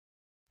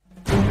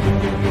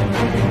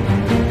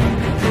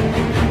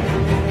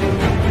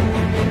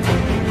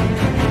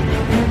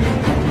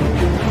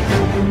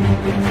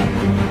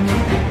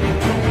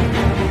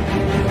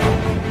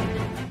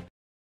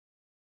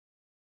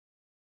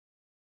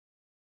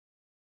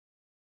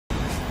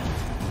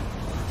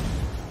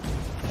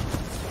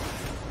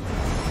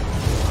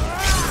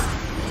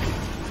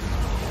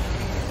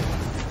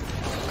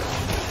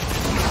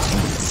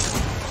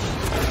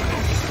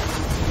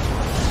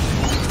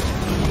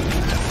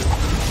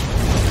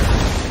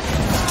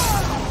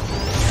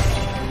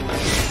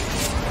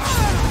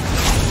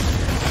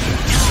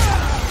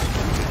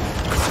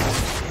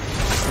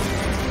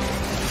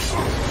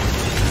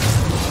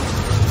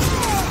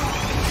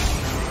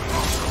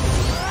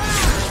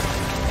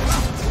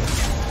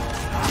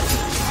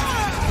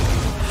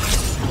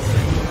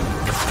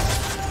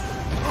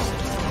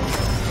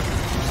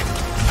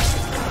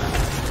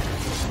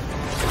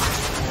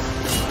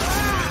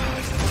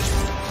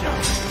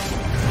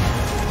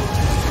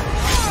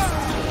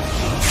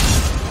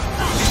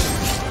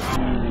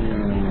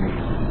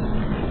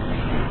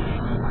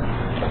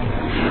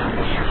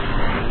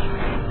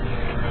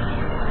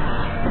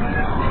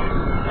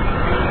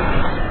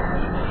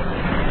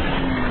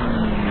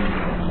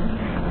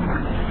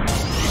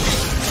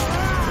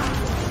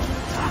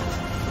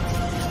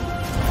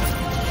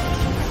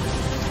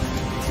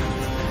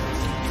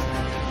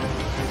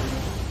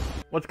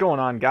What's going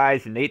on,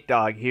 guys? Nate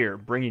Dog here,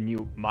 bringing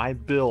you my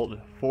build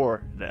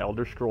for the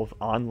Elder Scrolls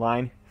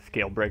Online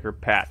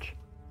Scalebreaker patch,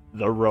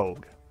 the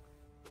Rogue.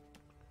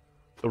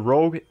 The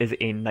Rogue is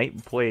a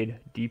Nightblade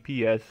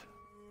DPS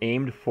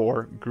aimed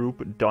for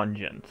group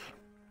dungeons.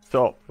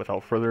 So,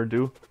 without further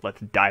ado, let's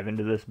dive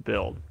into this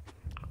build.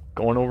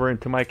 Going over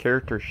into my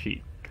character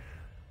sheet.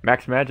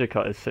 Max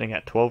Magicka is sitting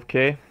at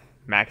 12k,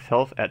 max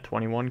health at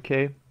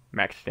 21k,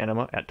 max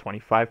stamina at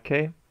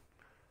 25k,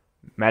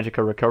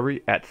 Magicka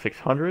recovery at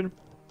 600,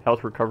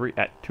 health recovery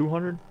at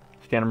 200,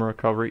 stamina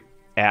recovery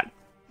at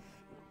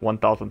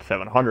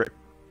 1700.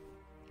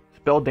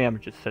 Spell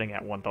damage is sitting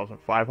at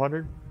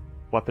 1500.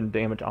 Weapon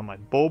damage on my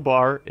bow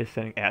bar is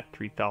sitting at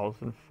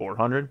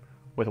 3400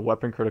 with a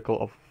weapon critical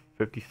of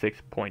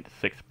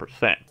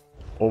 56.6%.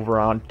 Over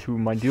on to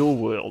my dual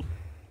wield.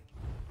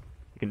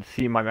 You can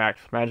see my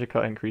max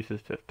Magicka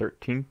increases to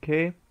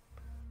 13k.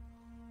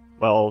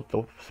 Well,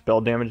 the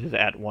spell damage is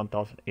at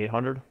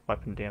 1800,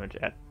 weapon damage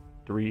at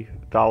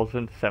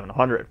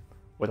 3700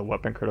 with a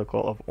weapon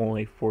critical of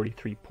only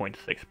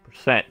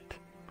 43.6%.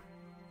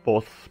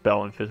 Both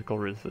spell and physical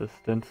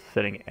resistance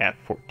sitting at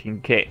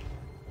 14k.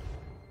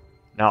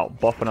 Now,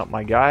 buffing up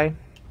my guy.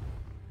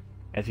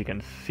 As you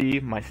can see,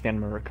 my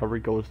stamina recovery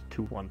goes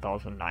to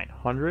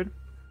 1900.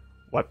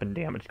 Weapon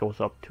damage goes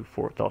up to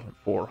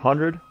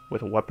 4400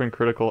 with a weapon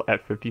critical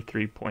at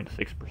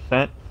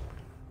 53.6%.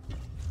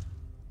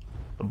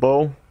 The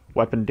bow,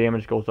 weapon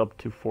damage goes up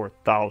to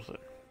 4000.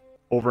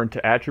 Over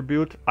into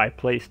attributes, I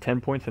placed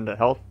 10 points into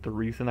health. The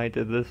reason I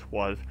did this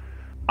was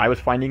I was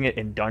finding it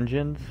in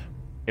dungeons.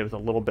 It was a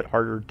little bit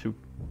harder to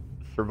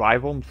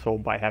survive them, so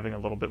by having a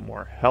little bit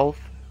more health,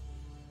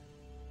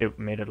 it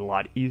made it a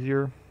lot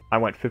easier. I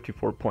went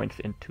 54 points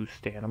into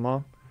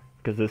stamina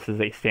because this is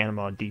a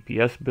stamina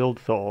DPS build,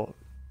 so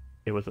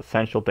it was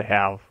essential to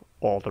have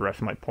all the rest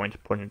of my points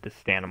put into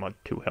stamina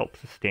to help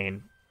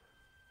sustain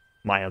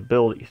my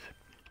abilities.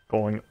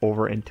 Going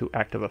over into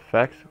active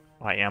effects,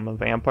 I am a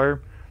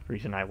vampire. The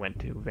reason I went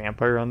to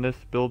vampire on this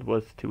build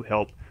was to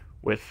help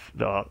with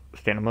the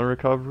stamina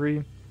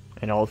recovery,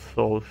 and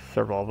also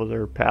several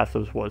other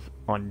passives was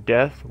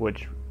undeath,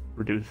 which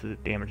reduces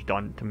damage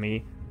done to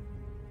me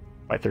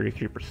by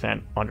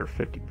 33% under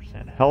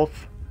 50%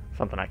 health,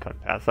 something I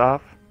couldn't pass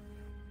off.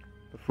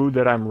 The food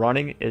that I'm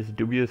running is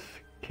Dubious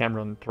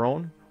Cameron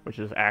Throne, which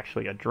is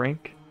actually a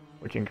drink,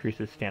 which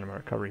increases stamina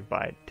recovery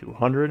by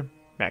 200,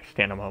 max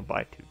stamina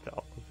by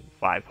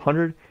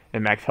 2500,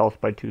 and max health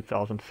by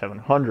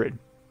 2700.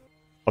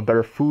 A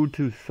better food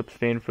to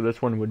sustain for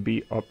this one would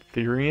be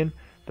Uptherian.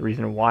 The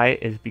reason why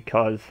is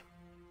because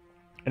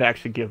it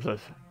actually gives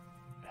us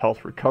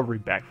health recovery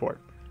back for it.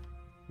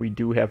 We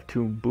do have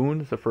two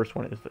boons. The first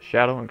one is the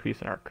Shadow,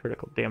 increasing our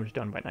critical damage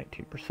done by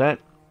 19%.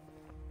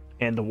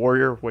 And the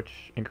Warrior,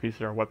 which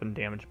increases our weapon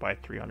damage by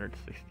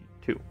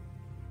 362.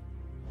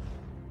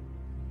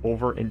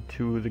 Over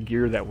into the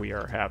gear that we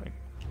are having.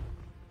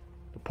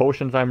 The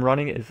potions I'm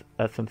running is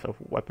Essence of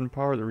Weapon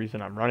Power. The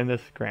reason I'm running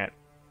this, grant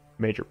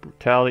Major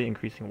Brutality,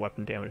 increasing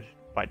weapon damage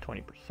by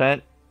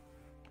 20%.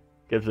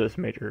 Gives us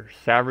Major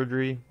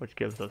Savagery, which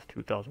gives us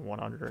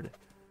 2100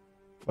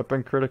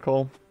 weapon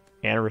critical.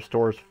 And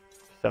restores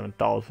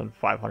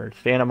 7500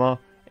 stamina.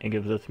 And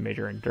gives us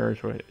Major Endurance,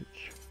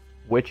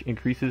 which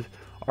increases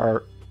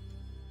our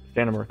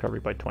stamina recovery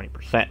by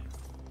 20%.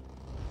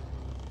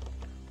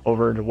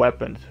 Over to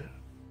weapons.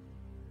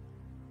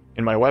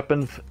 In my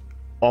weapons,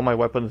 all my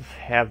weapons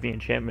have the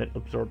enchantment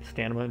Absorb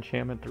Stamina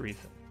enchantment. The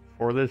reason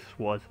for this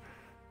was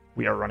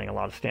we are running a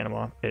lot of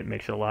stamina. It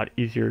makes it a lot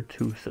easier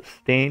to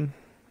sustain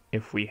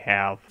if we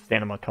have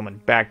stamina coming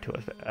back to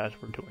us as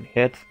we're doing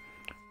hits.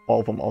 All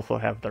of them also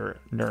have their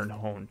Nern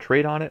Hone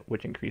trait on it,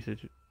 which increases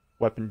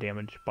weapon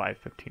damage by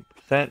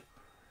 15%.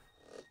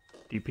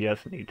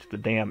 DPS needs the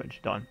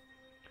damage done.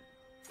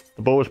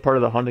 The bow is part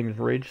of the Hunding's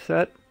Rage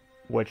set,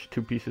 which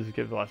 2 pieces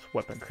give us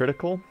weapon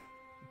critical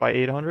by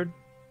 800.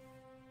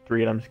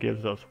 3 items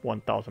gives us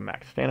 1000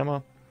 max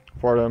stamina.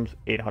 4 items,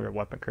 800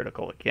 weapon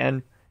critical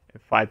again.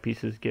 And 5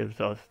 pieces gives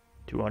us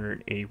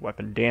 280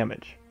 weapon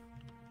damage.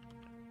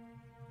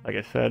 Like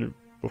I said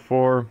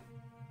before,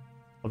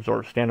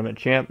 absorb stamina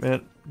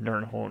enchantment,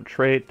 Nirnholm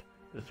trait.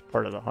 This is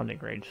part of the Hunding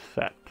Rage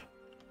set.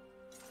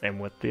 Same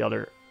with the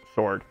other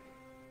sword.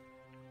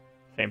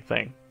 Same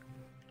thing.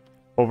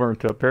 Over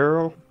into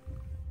apparel,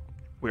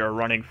 we are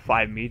running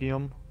 5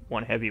 medium,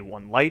 1 heavy,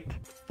 1 light.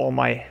 All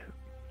my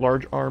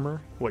large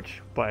armor,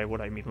 which by what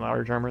I mean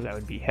large armor, that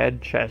would be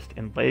head, chest,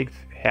 and legs,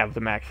 have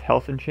the max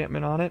health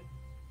enchantment on it.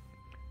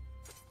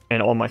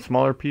 And all my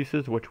smaller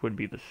pieces, which would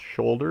be the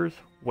shoulders,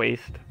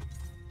 waist,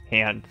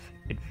 hands,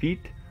 and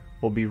feet,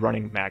 will be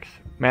running max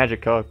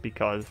magicka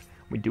because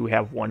we do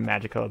have 1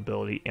 magicka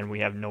ability and we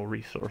have no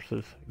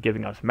resources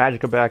giving us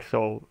magicka back,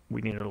 so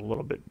we needed a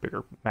little bit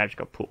bigger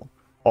magicka pool.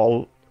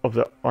 All of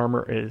the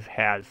armor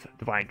has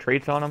divine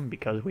traits on them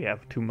because we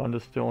have 2 Munda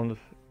stones.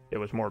 It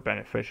was more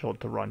beneficial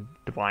to run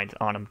divines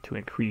on them to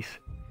increase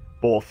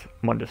both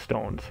Munda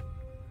stones.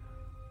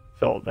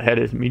 So the head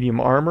is medium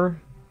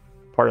armor,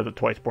 part of the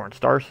Twiceborn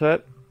Star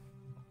set.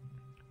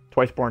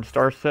 Twiceborn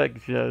Star set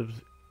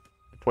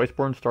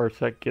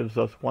gives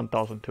us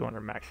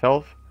 1200 max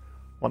health,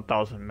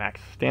 1000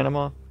 max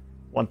stamina,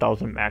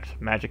 1000 max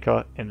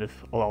magicka, and this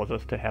allows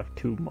us to have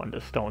 2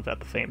 Munda stones at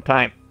the same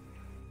time.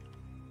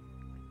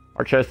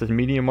 Our chest is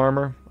medium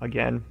armor,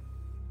 again,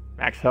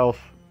 max health,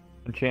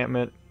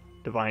 enchantment,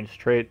 divine's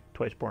trait,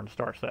 Twiceborn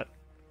Star set.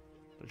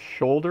 The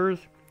shoulders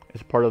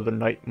is part of the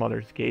Night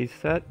Mother's Gaze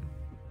set,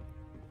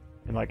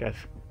 and like I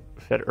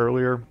said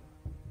earlier,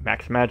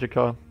 max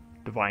magicka,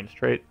 divine's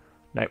trait,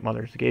 Night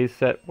Mother's Gaze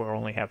set. We'll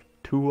only have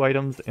 2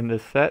 items in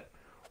this set,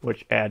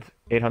 which adds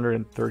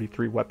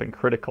 833 weapon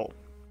critical.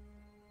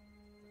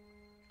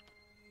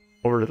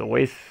 Over to the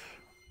waist,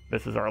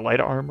 this is our light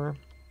armor.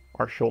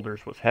 Our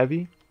shoulders was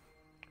heavy.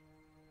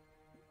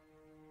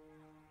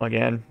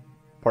 Again,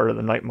 part of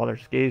the Night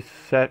Mother's Gaze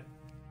set,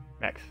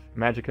 max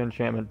magicka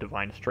enchantment,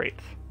 divine's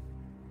traits.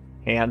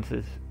 Hands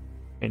is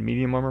in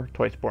medium armor,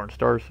 Twiceborn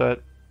Star set,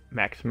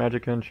 max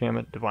magicka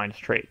enchantment, divine's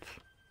traits.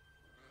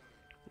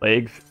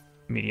 Legs,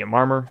 medium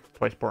armor,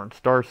 Twiceborn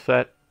Star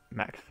set,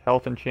 max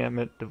health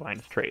enchantment,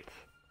 divine's traits.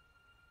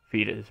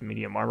 Feet is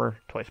medium armor,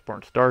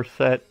 Twiceborn Star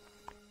set,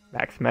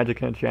 max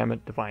magicka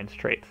enchantment, divine's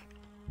traits.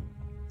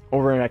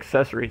 Over in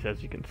accessories,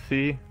 as you can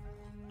see,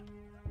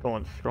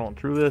 scrolling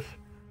through this,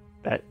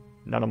 that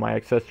none of my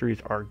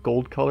accessories are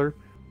gold color,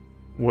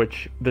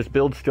 which this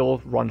build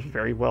still runs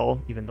very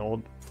well even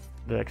though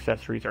the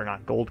accessories are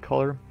not gold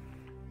color.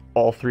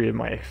 All 3 of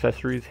my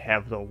accessories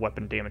have the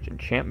weapon damage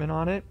enchantment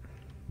on it,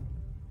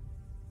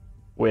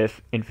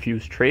 with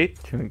infused trait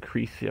to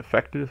increase the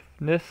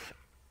effectiveness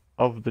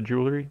of the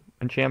jewelry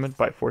enchantment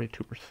by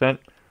 42%.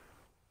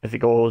 As it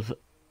goes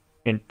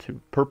into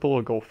purple,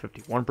 it'll go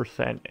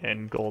 51%,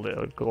 and gold,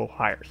 it'll go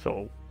higher,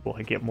 so we'll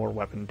get more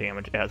weapon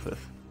damage as this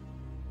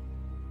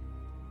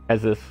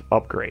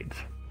upgrades.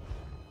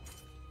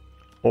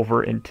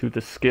 Over into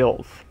the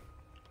skills.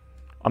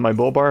 On my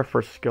bow bar,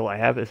 first skill I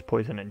have is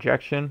Poison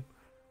Injection.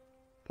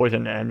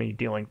 Poison an enemy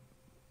dealing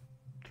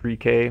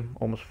 3k,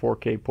 almost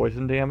 4k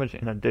poison damage,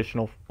 and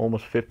additional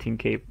almost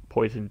 15k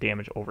poison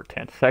damage over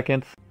 10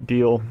 seconds.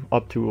 Deal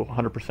up to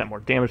 100% more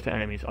damage to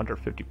enemies under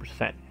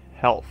 50%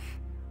 health.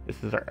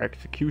 This is our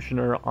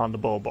Executioner on the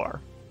bow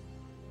bar,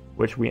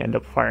 which we end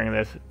up firing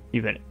this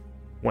even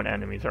when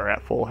enemies are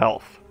at full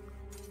health.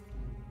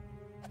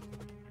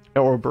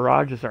 Arrow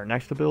Barrage is our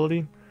next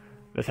ability.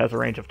 This has a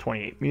range of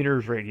 28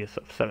 meters, radius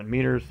of 7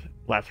 meters,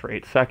 lasts for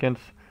 8 seconds,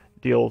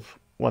 deals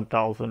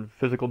 1000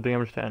 physical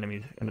damage to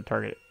enemies in the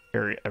target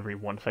area every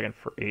 1 second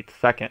for 8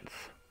 seconds.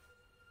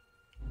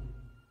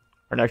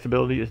 Our next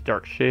ability is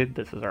Dark Shade.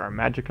 This is our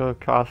magicka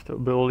cost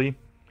ability.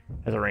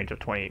 Has a range of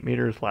 28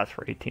 meters, lasts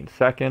for 18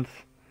 seconds.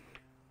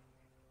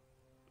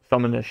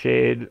 Summon the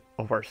Shade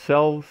of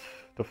ourselves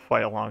to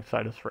fight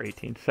alongside us for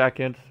 18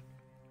 seconds.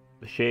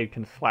 The Shade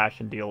can slash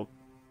and deal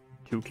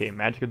 2k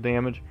magicka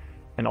damage,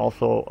 and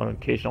also an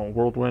occasional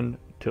whirlwind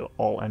to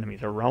all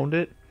enemies around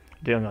it,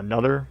 dealing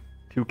another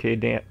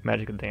 2k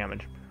magicka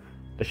damage.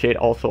 The Shade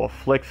also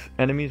afflicts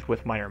enemies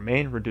with minor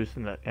main,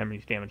 reducing the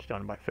enemy's damage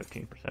done by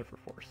 15% for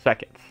 4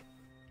 seconds.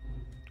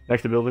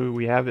 Next ability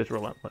we have is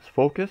Relentless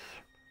Focus.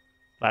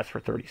 Lasts for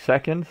 30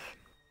 seconds.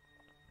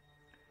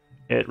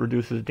 It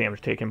reduces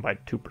damage taken by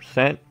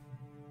 2%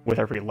 with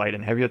every light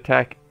and heavy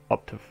attack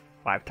up to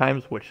 5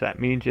 times, which that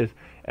means is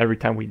every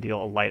time we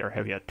deal a light or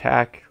heavy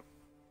attack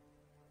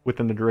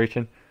within the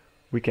duration,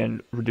 we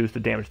can reduce the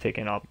damage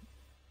taken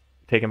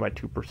by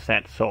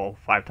 2%. So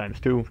 5 times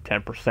 2,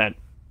 10%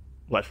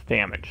 less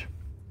damage.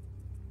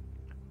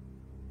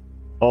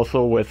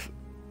 Also,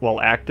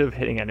 while active,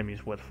 hitting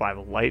enemies with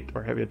 5 light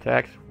or heavy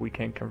attacks, we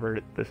can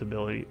convert this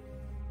ability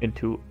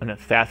into an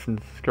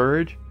Assassin's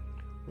Scourge,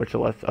 which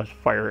lets us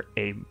fire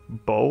a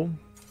bow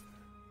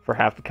for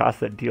half the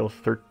cost that deals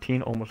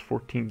 13, almost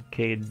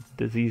 14k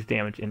disease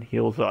damage and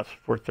heals us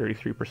for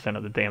 33%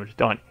 of the damage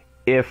done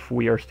if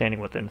we are standing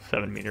within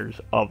 7 meters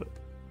of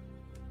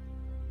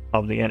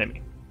the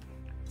enemy.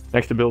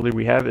 Next ability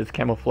we have is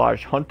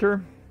Camouflage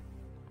Hunter.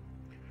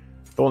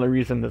 The only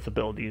reason this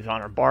ability is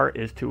on our bar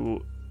is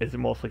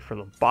mostly for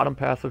the bottom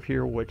passive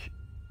here, which,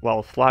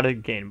 while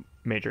slotted, gain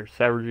major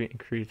savagery,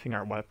 increasing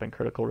our weapon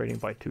critical rating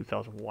by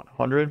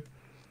 2,100.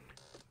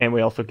 And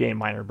we also gain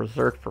minor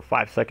berserk for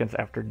 5 seconds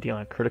after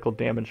dealing critical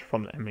damage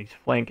from the enemy's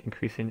flank,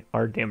 increasing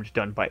our damage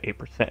done by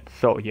 8%.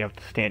 So you have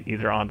to stand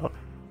either on the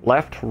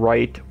left,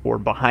 right, or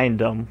behind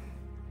them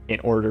in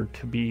order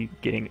to be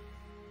getting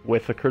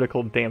with the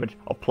critical damage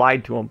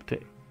applied to them to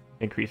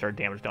increase our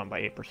damage done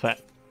by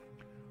 8%.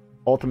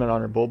 Ultimate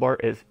on our bull bar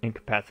is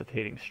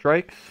Incapacitating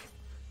Strikes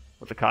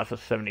with a cost of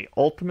 70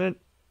 ultimate.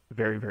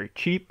 Very, very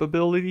cheap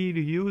ability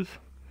to use.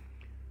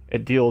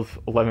 It deals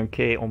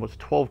 11k, almost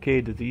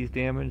 12k disease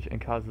damage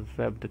and causes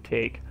them to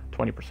take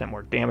 20%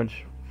 more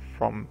damage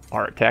from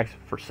our attacks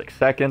for 6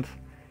 seconds.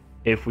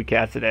 If we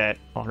cast it at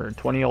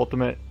 120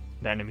 ultimate,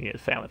 the enemy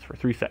is silenced for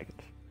 3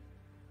 seconds.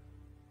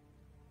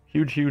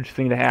 Huge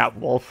thing to have.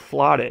 While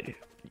slotted,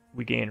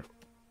 we gain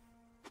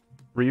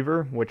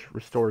Reaver, which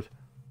restores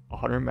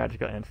 100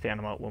 magicka and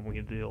stamina when we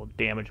deal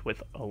damage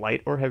with a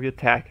light or heavy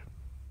attack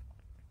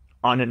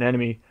on an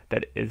enemy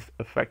that is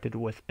affected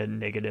with a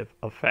negative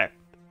effect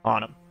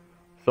on them.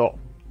 So,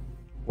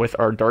 with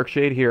our Dark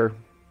Shade here,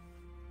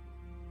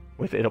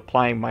 with it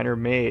applying Minor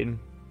Maid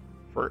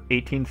for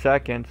 18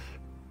 seconds,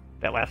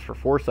 that lasts for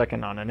 4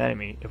 seconds on an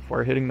enemy, if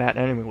we're hitting that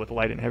enemy with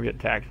light and heavy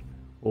attacks,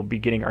 we'll be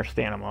getting our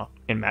stamina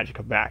and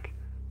magicka back.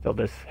 So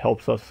this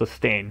helps us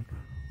sustain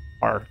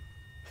our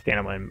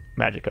stamina and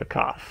magicka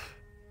costs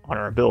on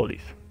our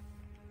abilities.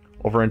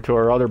 Over into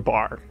our other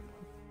bar.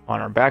 On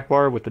our back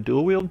bar with the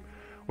dual wield,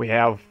 we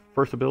have,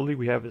 first ability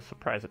we have is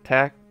Surprise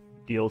Attack,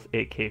 deals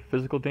 8k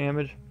physical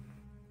damage.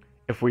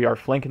 If we are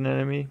flanking an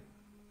enemy,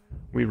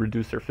 we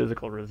reduce their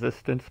physical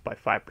resistance by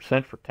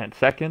 5% for 10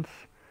 seconds.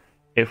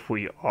 If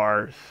we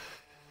are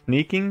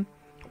sneaking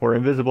or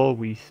invisible,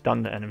 we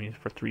stun the enemies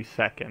for 3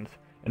 seconds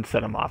and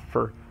set them off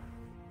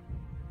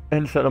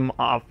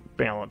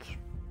balance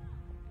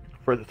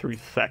for the 3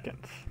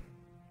 seconds.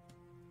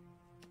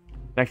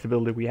 Next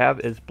ability we have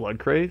is Blood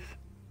Craze,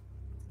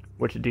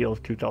 which deals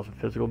 2,000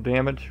 physical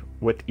damage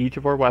with each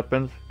of our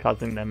weapons,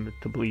 causing them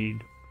to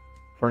bleed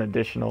for an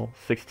additional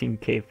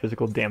 16k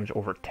physical damage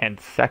over 10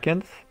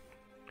 seconds.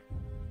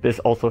 This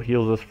also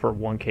heals us for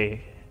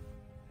 1k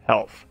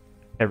health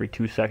every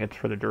 2 seconds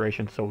for the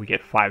duration, so we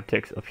get 5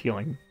 ticks of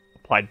healing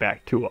applied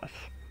back to us.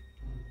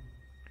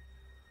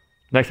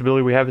 Next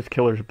ability we have is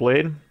Killer's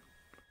Blade.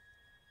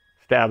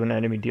 Stab an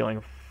enemy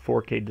dealing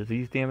 4k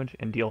disease damage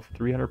and deals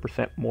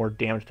 300% more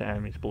damage to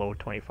enemies below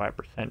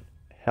 25%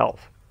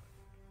 health.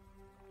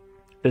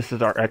 This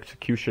is our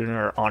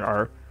executioner on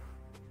our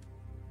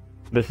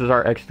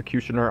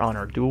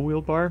dual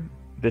wield bar.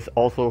 This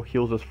also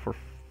heals us for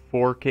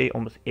 4k,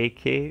 almost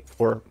 8k,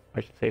 or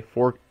I should say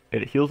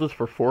it heals us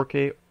for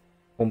 4k,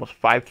 almost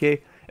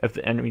 5k if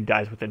the enemy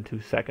dies within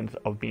 2 seconds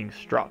of being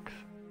struck.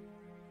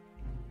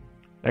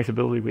 Next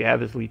ability we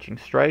have is Leeching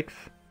Strikes.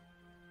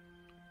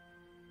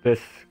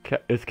 This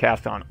is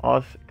cast on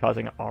us,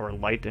 causing our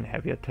light and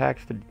heavy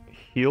attacks to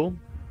heal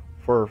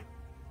for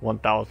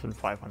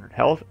 1,500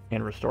 health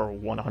and restore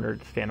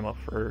 100 stamina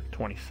for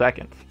 20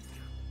 seconds.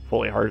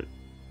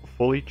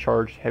 Fully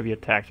charged heavy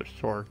attacks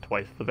restore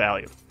twice the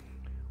value.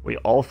 We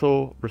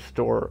also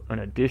restore an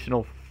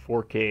additional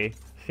 4k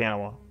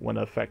stamina when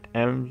the effect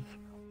ends,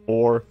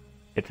 or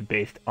it's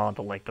based on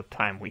the length of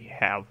time we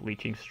have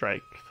Leeching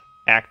Strikes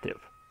active.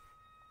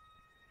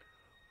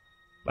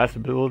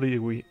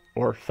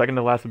 Second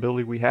to last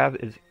ability we have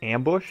is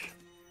Ambush.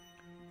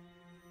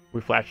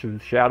 We flash through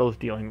the shadows,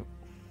 dealing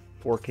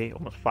 4k,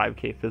 almost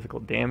 5k physical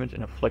damage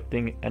and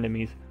afflicting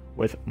enemies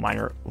with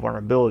minor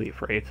vulnerability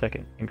for 8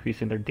 seconds,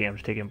 increasing their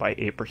damage taken by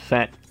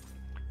 8%.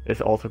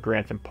 This also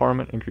grants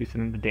empowerment,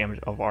 increasing the damage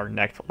of our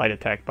next light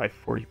attack by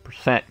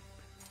 40%.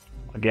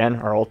 Again,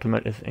 our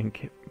ultimate is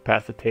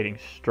Incapacitating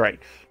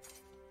Strikes.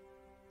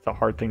 It's a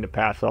hard thing to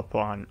pass up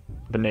on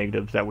the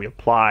negatives that we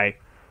apply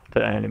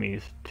to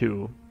enemies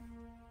to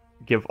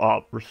give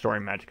up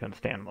restoring magicka and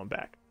stamina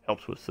back.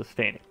 Helps with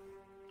sustaining.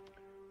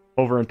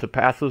 Over into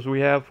passives we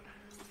have.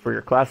 For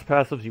your class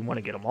passives, you want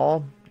to get them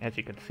all. As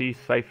you can see,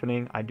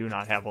 siphoning, I do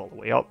not have all the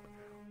way up,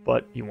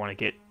 but you want to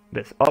get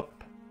this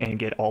up and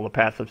get all the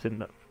passives in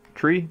the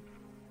tree.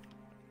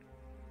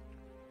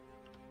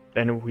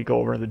 Then we go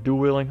over the dual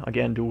wielding.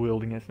 Again, dual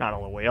wielding is not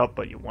all the way up,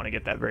 but you want to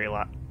get that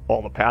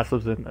all the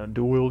passives in the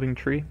dual wielding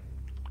tree.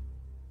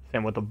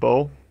 Same with the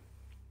bow.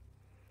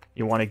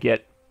 You want to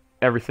get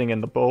everything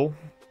in the bow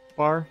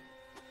bar.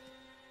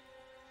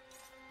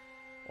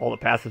 All the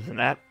passives in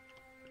that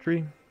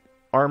tree.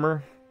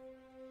 Armor.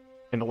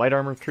 In the light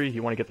armor tree,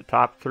 you want to get the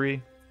top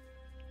 3,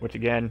 which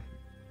again,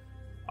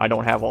 I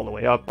don't have all the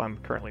way up. I'm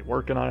currently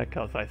working on it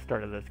because I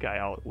started this guy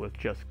out with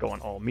just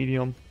going all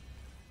medium.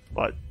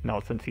 But now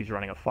since he's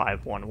running a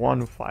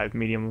 5-1-1, 5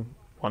 medium,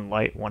 1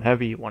 light, 1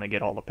 heavy, you want to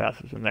get all the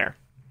passives in there.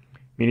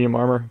 Medium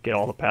armor, get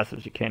all the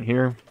passives you can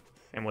here.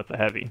 Same with the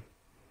heavy.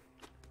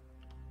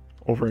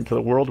 Over into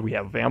the world, we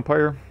have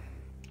Vampire.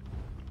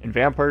 In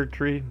Vampire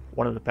Tree,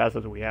 one of the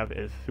passives we have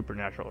is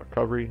Supernatural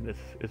Recovery. This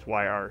is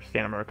why our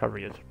stamina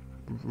recovery is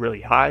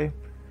really high.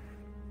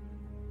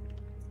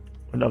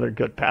 Another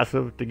good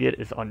passive to get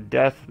is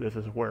Undeath. This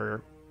is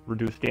where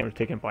reduced damage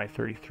taken by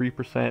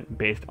 33%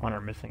 based on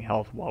our missing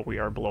health while we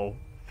are below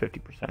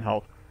 50%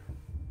 health.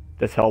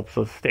 This helps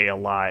us stay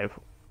alive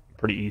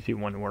pretty easy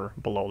when we're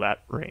below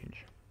that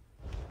range.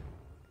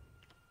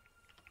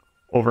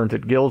 Over into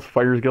guilds,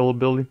 Fighter's Guild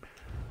ability.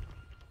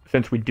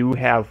 Since we do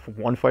have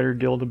one Fighter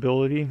Guild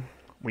ability,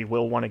 we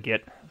will want to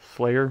get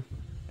Slayer.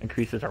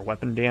 Increases our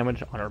weapon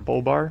damage on our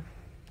bow bar.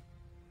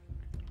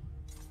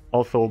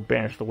 Also,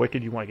 Banish the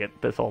Wicked, you want to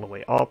get this all the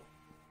way up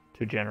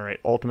to generate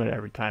ultimate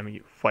every time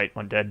you fight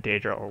undead,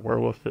 Daedra, or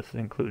werewolves. This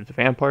includes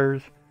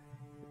vampires.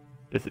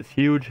 This is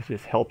huge.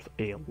 This helps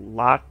a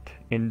lot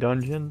in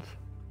dungeons.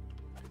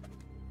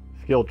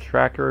 Skill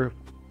Tracker,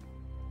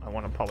 I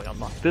want to probably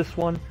unlock this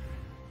one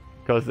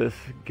because this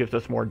gives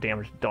us more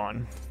damage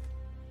done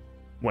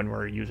when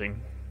we're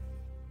using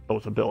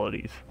those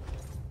abilities.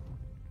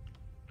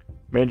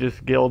 Mage's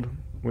Guild,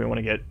 we want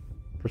to get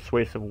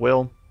Persuasive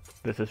Will.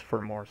 This is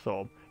for more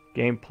so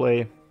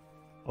gameplay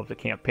of the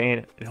campaign.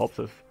 It helps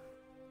us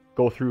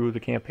go through the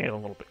campaign a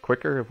little bit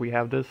quicker if we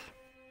have this.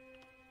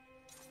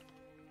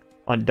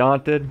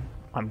 Undaunted,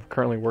 I'm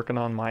currently working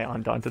on my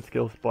Undaunted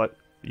skills, but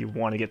you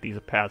want to get these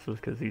passives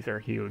because these are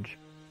huge.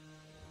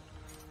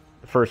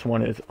 The first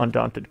one is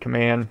Undaunted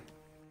Command.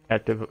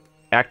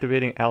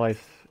 Activating allies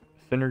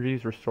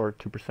synergies restore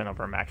 2% of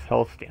our max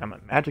health, stamina,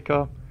 and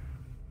magicka.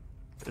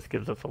 This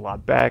gives us a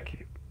lot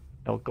back.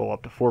 It'll go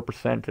up to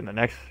 4% in the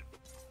next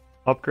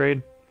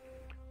upgrade.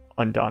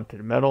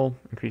 Undaunted Metal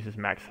increases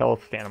max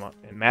health, stamina,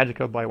 and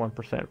magicka by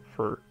 1%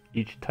 for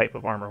each type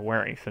of armor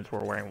wearing. Since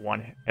we're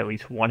wearing at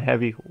least one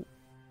heavy,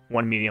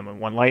 one medium, and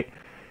one light,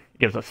 it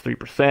gives us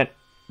 3%.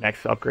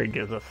 Next upgrade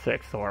gives us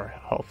 6, so our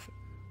health,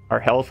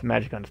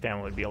 magicka, and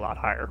stamina would be a lot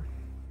higher.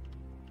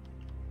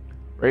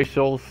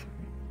 Racials,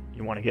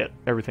 you want to get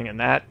everything in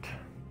that.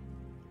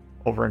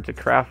 Over into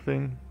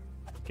crafting,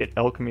 get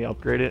alchemy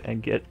upgraded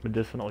and get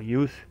medicinal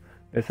use.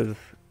 This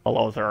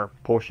allows our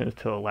potions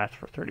to last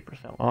for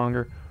 30%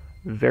 longer.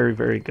 Very,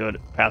 very good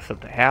passive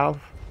to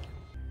have.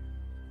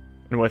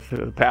 And with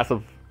the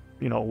passive,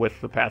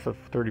 with the passive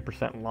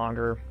 30%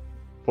 longer,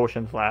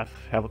 potions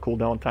have a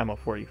cooldown time of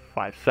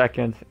 45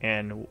 seconds,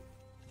 and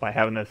by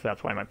having this,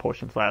 that's why my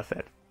potions last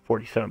at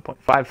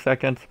 47.5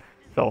 seconds,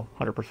 so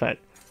 100%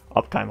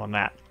 uptime on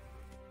that.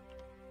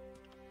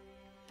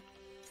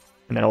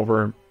 And then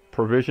over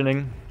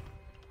provisioning,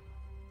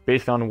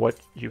 based on what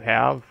you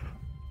have,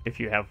 if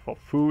you have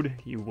food,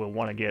 you will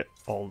want to get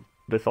all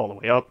the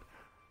way up,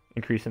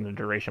 increasing the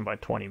duration by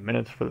 20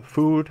 minutes for the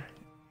food.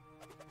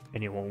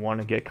 And you will want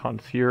to get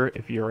Connoisseur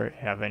if you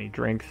have any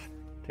drinks,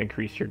 to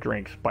increase your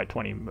drinks by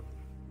 20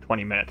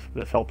 minutes.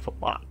 This helps a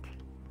lot.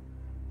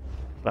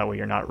 So that way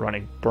you're not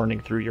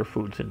burning through your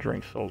foods and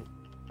drinks so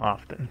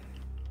often.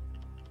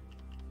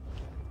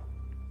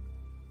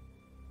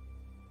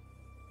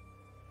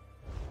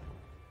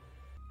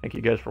 Thank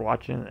you guys for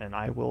watching, and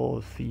I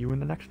will see you in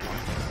the next one.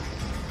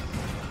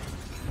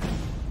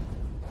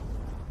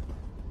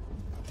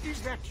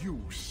 Is that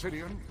you,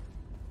 Syrian?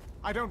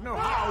 I don't know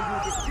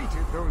how you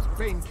defeated those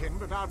Banekin,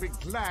 but I'll be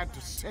glad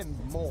to send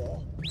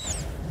more.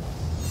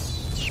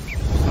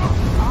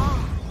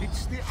 Ah,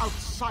 it's the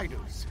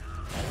outsiders.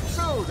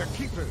 So the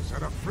Keepers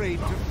are afraid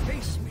to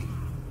face me.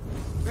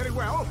 Very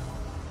well.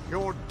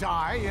 You'll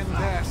die in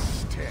their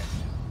stead.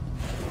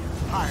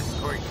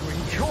 I'm going to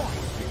enjoy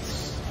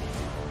this.